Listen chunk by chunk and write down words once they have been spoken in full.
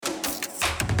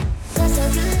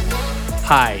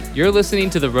Hi, you're listening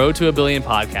to the Road to a Billion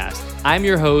podcast. I'm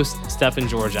your host, Stefan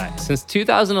Georgi. Since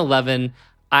 2011,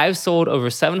 I've sold over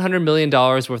 $700 million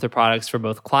worth of products for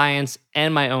both clients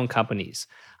and my own companies.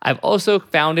 I've also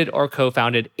founded or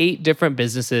co-founded 8 different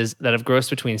businesses that have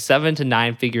grossed between 7 to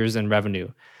 9 figures in revenue.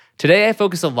 Today, I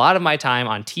focus a lot of my time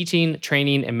on teaching,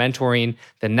 training, and mentoring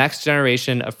the next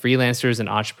generation of freelancers and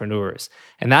entrepreneurs.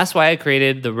 And that's why I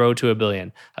created The Road to a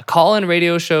Billion, a call-in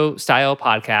radio show style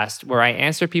podcast where I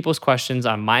answer people's questions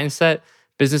on mindset,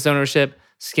 business ownership,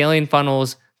 scaling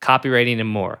funnels, copywriting, and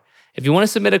more. If you want to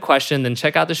submit a question, then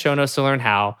check out the show notes to learn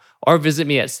how, or visit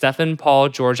me at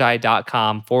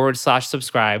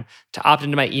stefanpaulgeorgi.com/subscribe to opt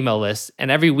into my email list.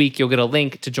 And every week you'll get a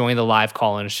link to join the live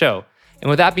call-in show. And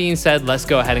with that being said, let's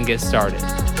go ahead and get started.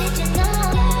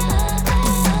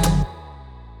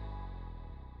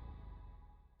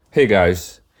 Hey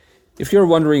guys, if you're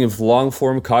wondering if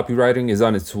long-form copywriting is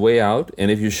on its way out and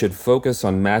if you should focus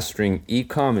on mastering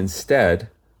e-com instead,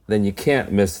 then you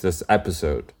can't miss this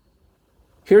episode.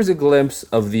 Here's a glimpse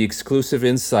of the exclusive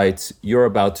insights you're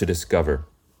about to discover.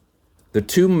 The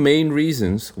 2 main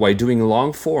reasons why doing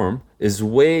long-form is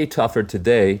way tougher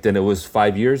today than it was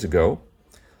 5 years ago.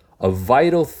 A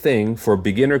vital thing for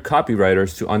beginner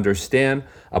copywriters to understand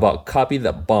about copy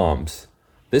that bombs.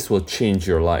 This will change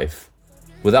your life.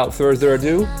 Without further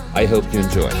ado, I hope you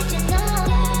enjoy.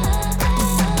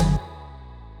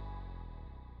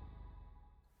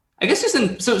 I guess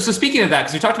so speaking of that,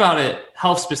 because we talked about it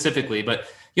health specifically, but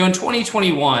in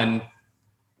 2021,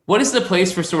 what is the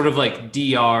place for sort of like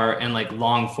DR and like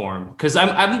long form? Because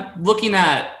I'm looking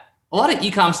at a lot of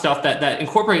e-com stuff that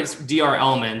incorporates DR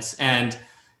elements, and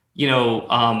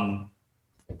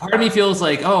part of me feels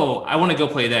like, oh, I want to go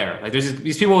play there. Like there's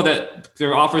these people that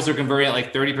their offers are converting at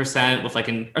like 30% with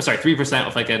 3%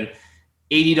 with like an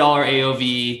 $80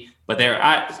 AOV, but they're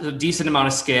at a decent amount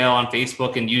of scale on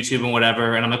Facebook and YouTube and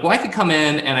whatever. And I'm like, well, I could come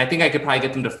in and I think I could probably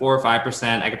get them to 4 or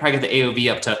 5%. I could probably get the AOV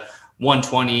up to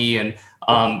 120 and,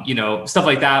 stuff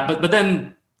like that. But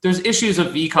then there's issues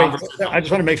of e-commerce. I just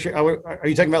want to make sure. Are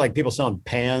you talking about like people selling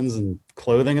pans and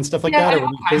clothing and stuff like that? Or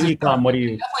e-com, what do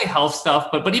you? Definitely health stuff,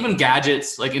 but even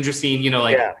gadgets, like interesting,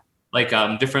 different like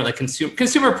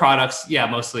consumer products. Yeah,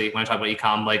 mostly when I talk about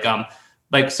e-com,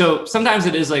 so sometimes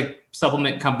it is like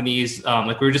supplement companies.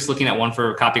 Like we were just looking at one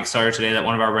for Copy Starter today that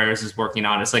one of our writers is working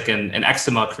on. It's like an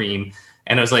eczema cream,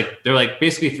 and it was like they're like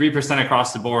basically 3%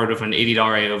 across the board with an $80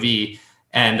 AOV,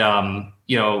 and I'm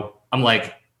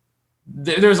like,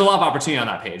 there's a lot of opportunity on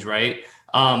that page, right?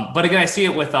 But again, I see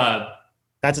it with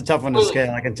that's a tough one to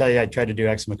scale. I can tell you, I tried to do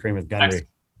eczema cream with Gundry.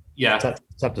 Yeah, it's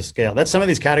tough to scale. That's some of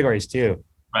these categories too,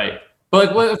 right? But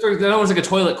like, what if that was like a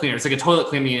toilet cleaner? It's like a toilet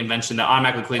cleaning invention that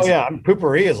automatically cleans. Oh yeah,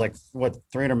 Poopery is like what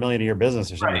 300 million a year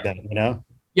business or something like that,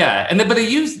 Yeah, but they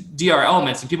use DR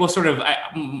elements, and people sort of,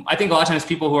 I think a lot of times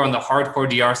people who are on the hardcore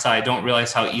DR side don't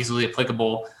realize how easily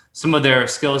applicable some of their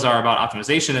skills are about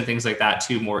optimization and things like that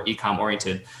to more e-com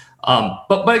oriented.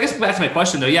 But I guess back to my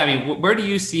question though, yeah, I mean, where do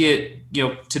you see it,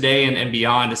 today and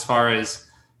beyond as far as,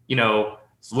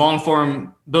 long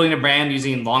form, building a brand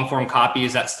using long form copy?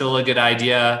 Is that still a good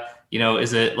idea?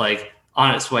 Is it like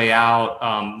on its way out?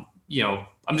 I'm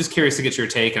just curious to get your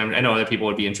take, and I know other people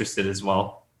would be interested as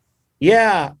well.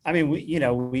 Yeah, I mean,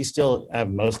 we still have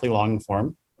mostly long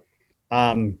form.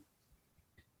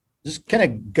 Just kind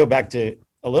of go back to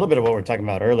a little bit of what we were talking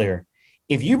about earlier.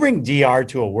 If you bring DR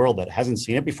to a world that hasn't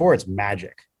seen it before, it's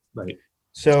magic. Right.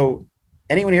 So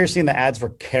anyone here seen the ads for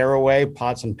Caraway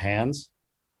pots and pans?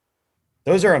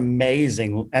 Those are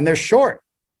amazing, and they're short,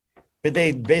 but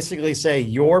they basically say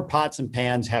your pots and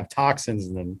pans have toxins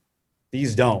in them.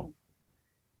 These don't.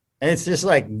 And it's just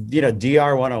like,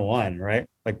 DR 101, right?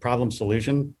 Like problem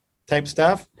solution type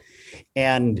stuff.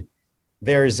 And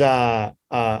there's a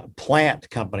plant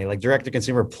company, like direct to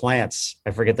consumer plants.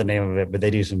 I forget the name of it, but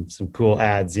they do some cool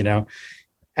ads, and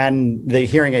the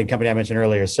hearing aid company I mentioned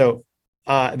earlier. So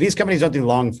these companies don't do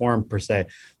long form per se.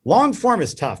 Long form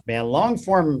is tough, man. Long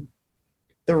form,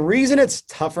 the reason it's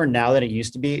tougher now than it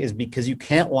used to be is because you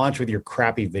can't launch with your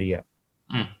crappy video.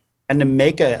 And to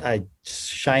make a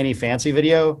shiny, fancy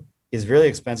video is really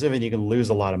expensive, and you can lose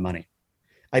a lot of money.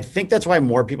 I think that's why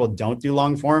more people don't do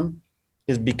long form,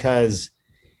 is because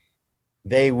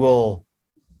they will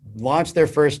launch their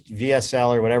first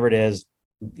VSL or whatever it is,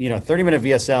 30-minute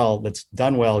VSL that's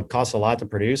done well. It costs a lot to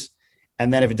produce.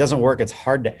 And then if it doesn't work, it's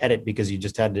hard to edit because you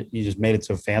just made it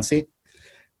so fancy.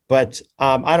 But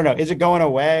I don't know. Is it going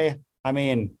away? I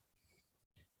mean,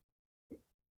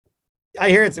 I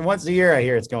hear it's once a year. I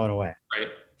hear it's going away, right?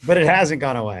 But it hasn't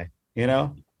gone away.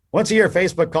 Once a year,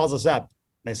 Facebook calls us up.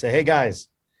 They say, "Hey guys,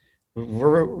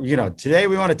 Today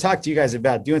we want to talk to you guys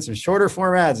about doing some shorter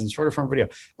form ads and shorter form video.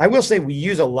 I will say we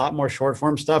use a lot more short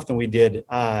form stuff than we did,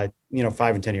 5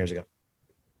 and 10 years ago.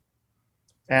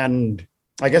 And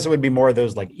I guess it would be more of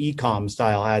those like e-com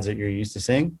style ads that you're used to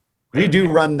seeing. We do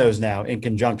run those now in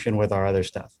conjunction with our other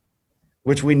stuff,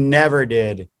 which we never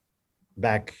did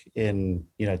back in,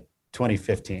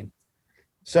 2015.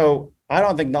 So I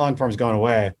don't think long form is going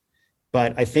away,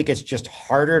 but I think it's just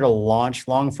harder to launch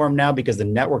long form now because the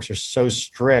networks are so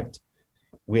strict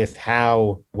with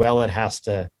how well it has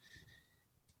to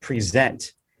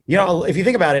present. If you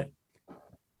think about it,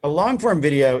 a long form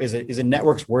video is a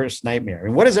network's worst nightmare. I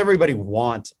mean, what does everybody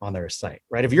want on their site,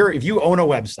 right? If you own a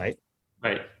website,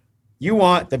 Right. You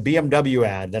want the BMW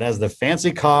ad that has the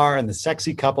fancy car and the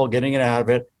sexy couple getting it out of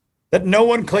it that no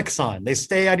one clicks on. They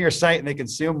stay on your site and they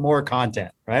consume more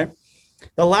content, right?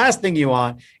 The last thing you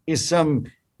want is some,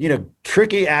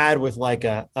 tricky ad with like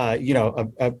a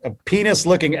penis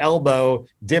looking elbow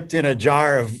dipped in a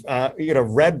jar of,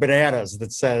 red bananas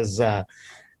that says,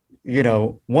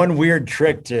 one weird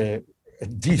trick to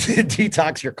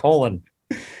detox your colon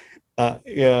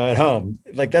at home.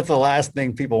 Like that's the last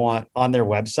thing people want on their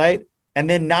website. And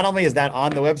then not only is that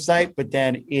on the website, but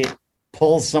then it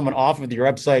pulls someone off of your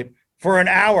website for an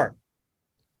hour.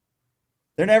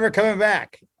 They're never coming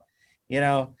back,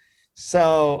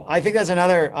 So I think that's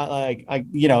another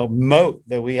moat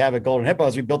that we have at Golden Hippo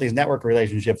is we built these network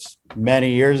relationships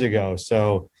many years ago.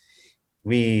 So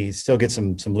we still get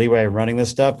some leeway running this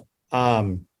stuff.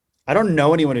 I don't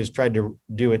know anyone who's tried to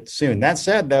do it soon. That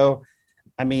said, though,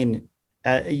 I mean,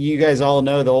 you guys all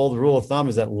know the old rule of thumb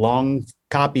is that long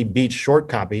copy beats short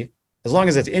copy, as long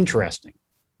as it's interesting.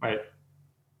 Right.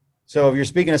 So if you're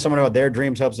speaking to someone about their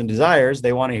dreams, hopes, and desires,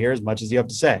 they want to hear as much as you have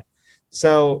to say.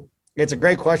 So it's a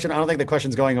great question. I don't think the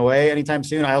question's going away anytime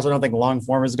soon. I also don't think long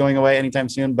form is going away anytime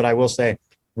soon, but I will say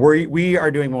we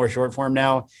are doing more short form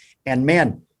now. And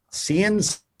man, seeing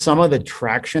some of the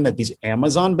traction that these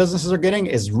Amazon businesses are getting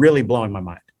is really blowing my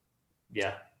mind.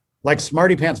 Yeah. Like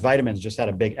Smarty Pants Vitamins just had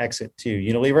a big exit to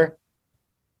Unilever.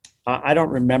 I don't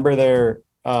remember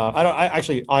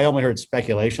I only heard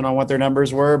speculation on what their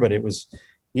numbers were, but it was,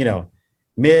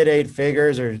 mid 8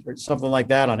 figures or something like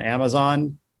that on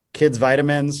Amazon. Kids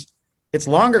Vitamins. It's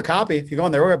longer copy. If you go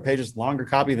on their web page, it's longer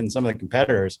copy than some of the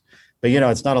competitors, but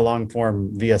it's not a long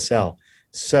form VSL.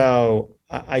 So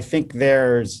I think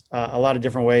there's a lot of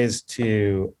different ways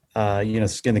to,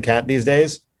 skin the cat these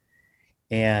days.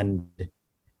 And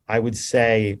I would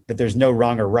say that there's no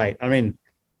wrong or right. I mean,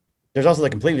 there's also a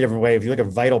completely different way. If you look at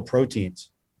Vital Proteins,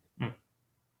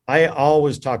 I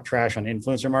always talk trash on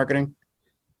influencer marketing.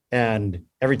 And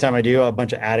every time I do, a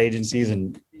bunch of ad agencies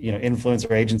and,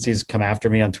 influencer agencies come after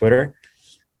me on Twitter.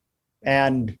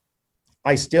 And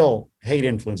I still hate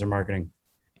influencer marketing.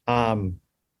 I've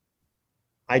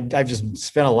just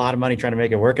spent a lot of money trying to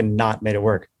make it work and not made it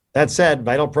work. That said,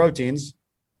 Vital Proteins,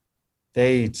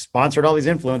 they sponsored all these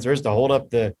influencers to hold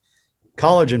up the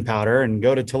collagen powder and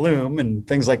go to Tulum and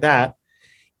things like that,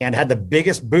 and had the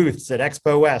biggest booths at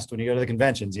Expo West when you go to the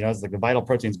conventions. It's like the Vital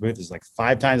Proteins booth is like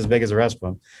 5 times as big as the rest of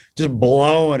them, just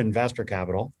blowing investor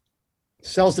capital.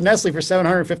 Sells to Nestle for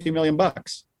 $750 million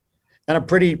and a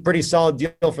pretty solid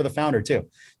deal for the founder too.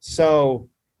 So,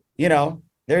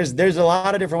 there's a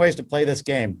lot of different ways to play this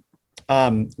game.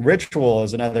 Ritual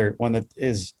is another one that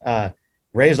is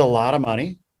raised a lot of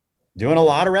money, doing a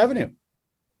lot of revenue.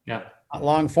 Yeah. Not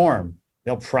long form.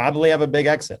 They'll probably have a big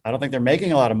exit. I don't think they're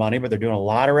making a lot of money, but they're doing a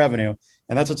lot of revenue.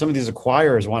 And that's what some of these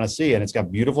acquirers want to see. And it's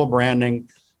got beautiful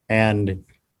branding. And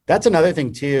that's another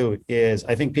thing too, is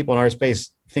I think people in our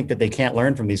space think that they can't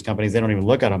learn from these companies. They don't even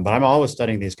look at them, but I'm always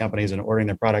studying these companies and ordering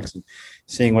their products and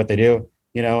seeing what they do,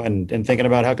 and thinking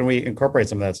about how can we incorporate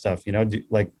some of that stuff,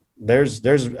 there's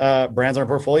brands in our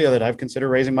portfolio that I've considered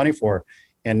raising money for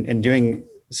and doing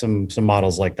some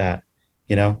models like that.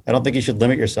 I don't think you should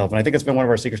limit yourself. And I think it's been one of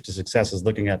our secrets to success is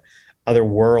looking at other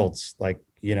worlds, like,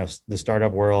 the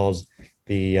startup worlds,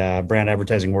 the brand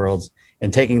advertising worlds,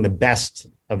 and taking the best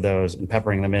of those and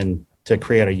peppering them in to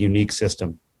create a unique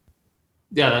system.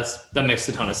 Yeah, that makes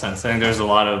a ton of sense. I think there's a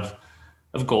lot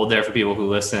of gold there for people who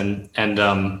listen. And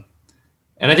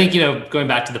I think, going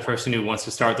back to the person who wants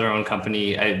to start their own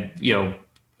company, it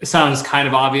sounds kind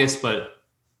of obvious, but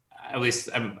at least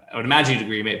I would imagine you'd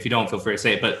agree. If you don't, feel free to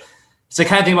say it, but it's the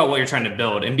kind of thing about what you're trying to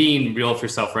build and being real for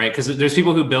yourself, right? Because there's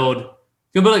people who build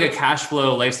like a cash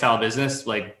flow lifestyle business,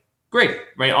 like great,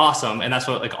 right? Awesome. And that's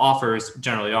what like offers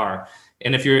generally are.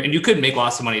 And you could make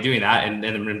lots of money doing that and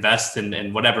invest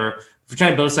and whatever. If you're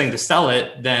trying to build something to sell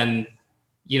it, then,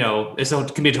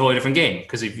 it can be a totally different game.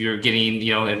 Because if you're getting,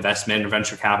 investment or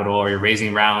venture capital, or you're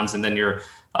raising rounds and then you're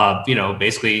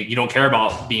basically you don't care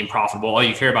about being profitable. All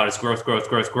you care about is growth, growth,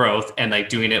 growth, growth, and like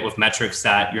doing it with metrics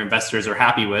that your investors are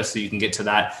happy with, so you can get to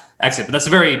that exit. But that's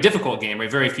a very difficult game, right?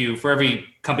 Very few, for every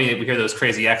company that we hear those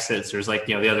crazy exits, there's like,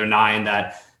 the other 9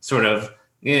 that sort of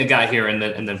got here and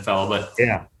then fell. But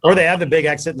yeah, or they have the big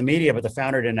exit in the media, but the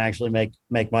founder didn't actually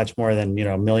make much more than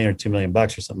 $1 million or $2 million or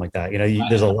something like that.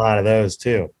 There's a lot of those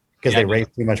too, because they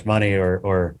raised too much money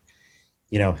or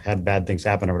had bad things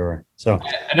happen or whatever. So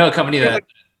I know a company that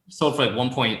sold for like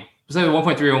 1.3 or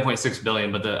 1.6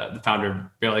 billion, but the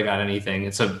founder barely got anything.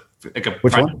 It's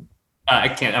which one?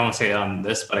 I won't say it on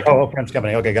this, but I can. Oh, friend's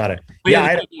company. Okay, got it. But yeah,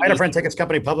 I had a friend take his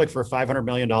company public for $500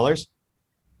 million,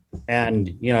 and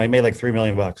he made like $3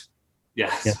 million.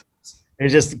 Yes. Yeah. It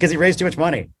was just because he raised too much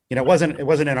money. It wasn't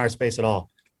in our space at all.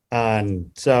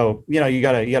 And so you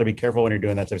gotta be careful when you're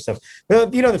doing that type of stuff.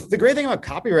 But the great thing about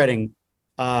copywriting,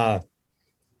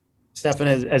 Stefan,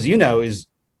 as you know, is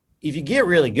if you get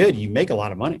really good, you make a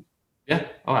lot of money. Yeah.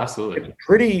 Oh, absolutely. It's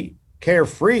pretty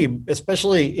carefree,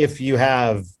 especially if you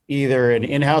have either an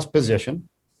in-house position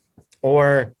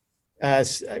or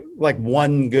like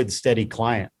one good steady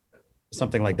client,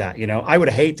 something like that. I would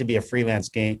hate to be a freelance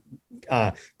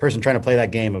person trying to play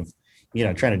that game of,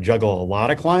 trying to juggle a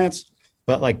lot of clients.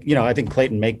 But I think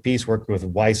Clayton Makepeace worked with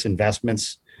Weiss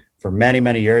Investments for many,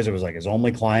 many years. It was like his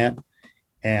only client,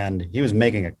 and he was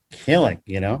making a killing,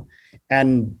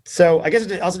 And so I guess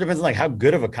it also depends on like how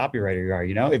good of a copywriter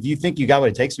you are. If you think you got what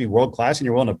it takes to be world-class and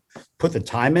you're willing to put the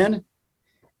time in,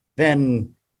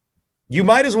 then you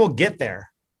might as well get there.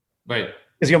 Right.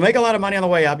 Because you'll make a lot of money on the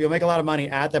way up. You'll make a lot of money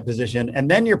at that position. And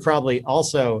then you're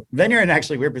in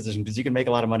actually weird position because you can make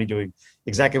a lot of money doing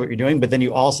exactly what you're doing. But then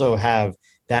you also have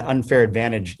that unfair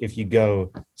advantage if you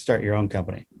go start your own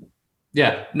company.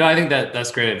 Yeah, no, I think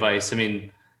that's great advice. I mean,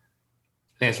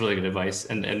 I think it's really good advice.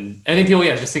 And I think people,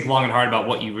 just think long and hard about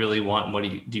what you really want and what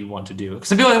do you want to do. Because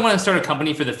some people want to start a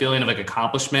company for the feeling of like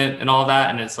accomplishment and all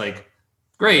that. And it's like,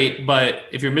 great. But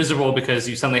if you're miserable because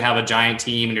you suddenly have a giant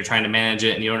team and you're trying to manage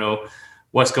it and you don't know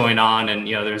what's going on, and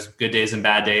there's good days and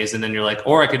bad days, and then you're like,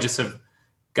 or I could just have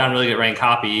gotten really good writing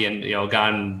copy and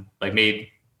gotten like made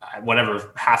whatever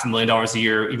 $500,000 a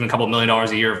year, even a couple $1 million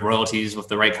a year of royalties with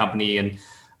the right company. And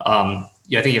I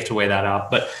think you have to weigh that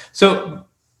out. But so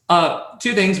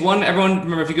 2 things. One, everyone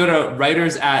remember, if you go to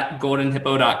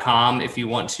writers@goldenhippo.com, if you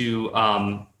want to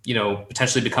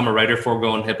potentially become a writer for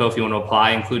Golden Hippo, if you want to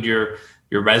apply, include your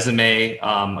resume,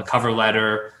 a cover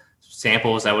letter,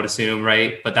 samples, I would assume,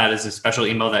 right? But that is a special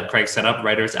email that Craig set up,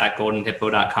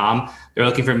 writers@goldenhippo.com. They're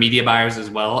looking for media buyers as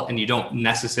well. And you don't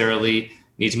necessarily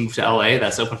need to move to LA.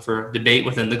 That's open for debate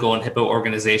within the Golden Hippo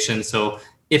organization. So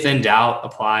if in doubt,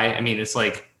 apply. I mean, it's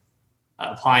like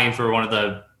applying for one of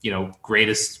the,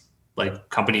 greatest like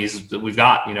companies that we've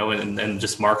got, and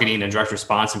just marketing and direct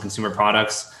response and consumer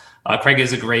products. Craig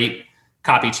is a great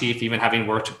copy chief, even having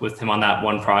worked with him on that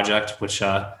one project, which,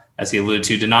 as he alluded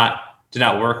to, did not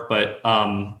work, but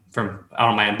from out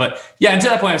on my end. But yeah, and to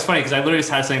that point, it's funny because I literally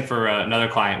just had something for another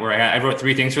client where I wrote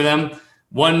 3 things for them.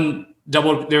 One there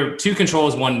are 2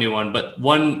 controls, 1 new one, but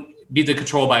 1 beat the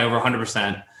control by over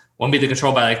 100%. 1 beat the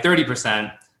control by like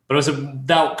 30%, but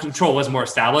that control was more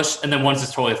established. And then one's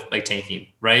just totally like tanking,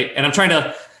 right? And I'm trying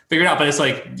to figure it out, but it's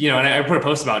like, and I put a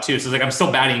post about it too. So it's like, I'm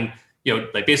still batting,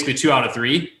 like basically 2 out of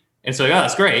 3. And so,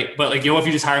 that's great. But like, if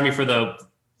you just hire me for the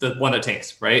one that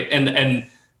tanks, right? And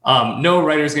no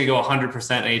writer is going to go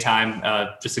 100% anytime.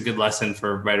 Just a good lesson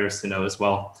for writers to know as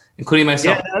well, including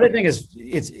myself. Yeah, the other thing is,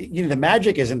 it's the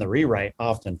magic is in the rewrite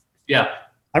often. Yeah,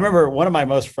 I remember one of my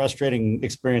most frustrating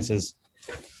experiences.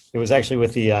 It was actually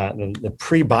with the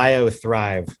pre-bio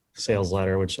Thrive sales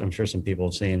letter, which I'm sure some people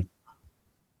have seen.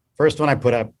 First one I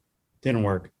put up didn't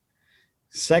work.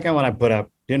 Second one I put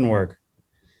up didn't work.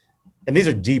 And these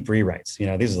are deep rewrites.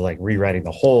 These are like rewriting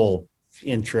the whole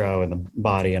intro and the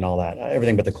body and all that,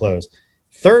 everything but the close.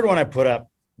 Third one I put up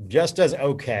just does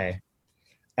okay.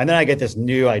 And then I get this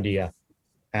new idea.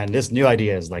 And this new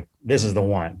idea is like, this is the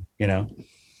one,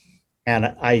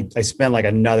 And I spent like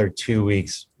another 2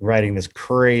 weeks writing this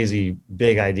crazy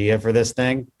big idea for this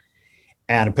thing.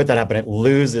 And I put that up and it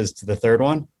loses to the third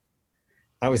one.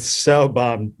 I was so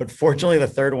bummed. But fortunately, the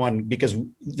third one, because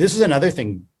this is another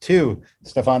thing too,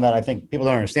 Stefan, that I think people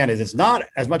don't understand, is it's not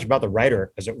as much about the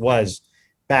writer as it was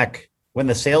back when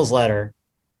the sales letter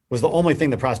was the only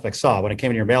thing the prospect saw when it came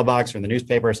in your mailbox or in the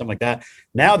newspaper or something like that.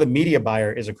 Now the media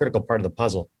buyer is a critical part of the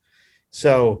puzzle.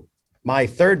 So my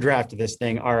third draft of this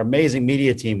thing, our amazing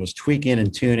media team was tweaking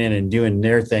and tuning and doing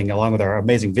their thing along with our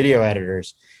amazing video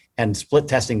editors and split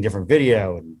testing different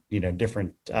video and,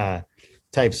 different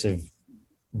types of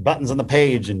buttons on the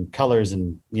page and colors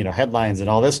and, headlines and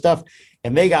all this stuff.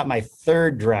 And they got my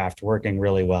third draft working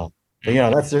really well.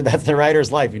 But, that's the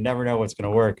writer's life. You never know what's going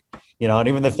to work, and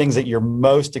even the things that you're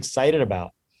most excited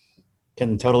about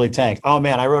can totally tank. Oh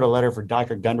man, I wrote a letter for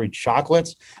Dr. Gundry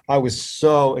chocolates. I was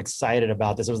so excited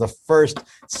about this. It was the first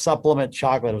supplement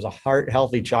chocolate. It was a heart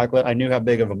healthy chocolate. I knew how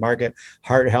big of a market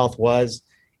heart health was.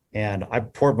 And I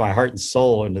poured my heart and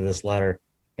soul into this letter.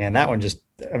 And that one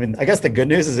I guess the good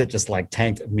news is it just like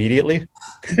tanked immediately.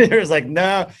 It was like,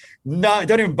 no, don't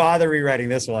even bother rewriting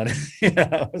this one.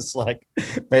 It was like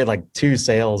made like 2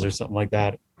 sales or something like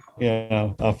that,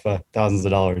 off thousands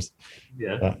of dollars.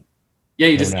 Yeah. Yeah,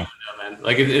 you just never know, man.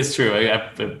 Like it's true.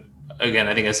 Again,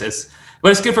 I think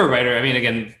but it's good for a writer. I mean,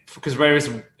 again, because writers,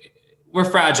 we're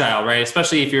fragile, right?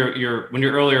 Especially if when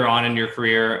you're earlier on in your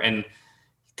career, and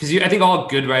because I think all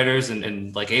good writers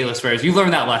and like A-list writers, you learn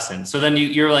that lesson. So then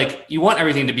you're like, you want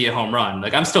everything to be a home run.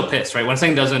 Like I'm still pissed, right? When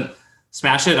something doesn't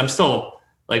smash it, I'm still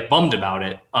like bummed about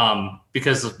it.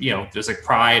 Because there's like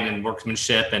pride and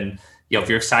workmanship, and if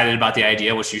you're excited about the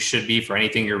idea, which you should be for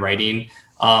anything you're writing.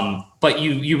 But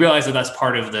you realize that that's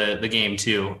part of the game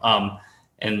too.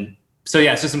 And so,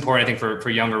 yeah, it's just important, I think, for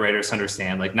younger writers to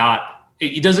understand, like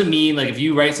it doesn't mean like if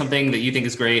you write something that you think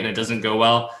is great and it doesn't go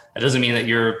well, it doesn't mean that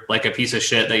you're like a piece of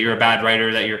shit, that you're a bad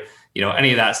writer, that you're,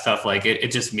 any of that stuff. Like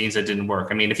it just means it didn't work.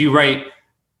 I mean, if you write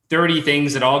 30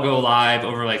 things that all go live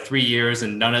over like 3 years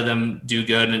and none of them do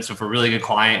good, and so for a really good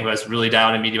client who has really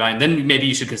down and media buying, then maybe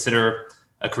you should consider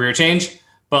a career change.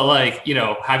 But like,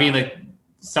 having like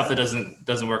stuff that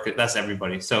doesn't work, that's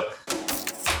everybody. So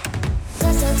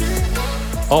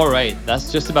all right,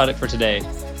 that's just about it for today.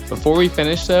 Before we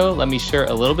finish though, let me share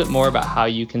a little bit more about how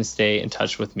you can stay in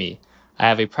touch with me. I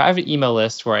have a private email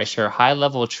list where I share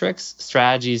high-level tricks,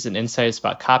 strategies, and insights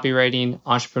about copywriting,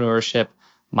 entrepreneurship,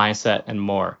 mindset, and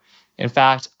more. In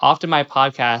fact, often my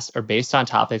podcasts are based on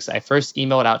topics I first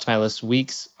emailed out to my list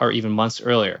weeks or even months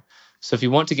earlier. So if you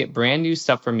want to get brand new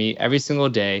stuff from me every single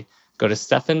day, go to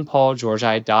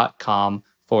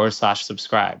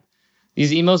stephanpaulgeorgi.com/subscribe.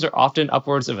 These emails are often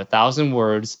upwards of 1,000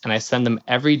 words, and I send them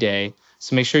every day.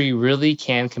 So make sure you really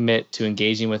can commit to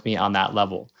engaging with me on that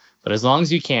level. But as long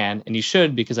as you can, and you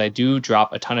should, because I do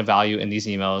drop a ton of value in these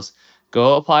emails,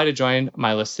 go apply to join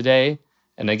my list today.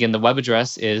 And again, the web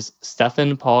address is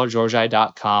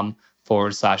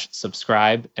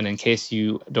stephanpaulgeorgi.com/subscribe. And in case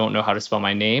you don't know how to spell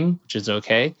my name, which is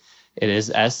okay, it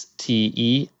is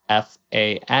STEFAN,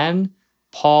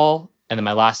 Paul, and then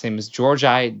my last name is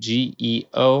Georgi,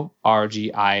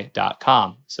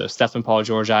 GEORGI.com. So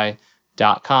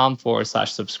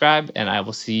stephanpaulgeorgi.com/subscribe, and I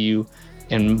will see you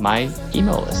in my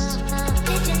email list.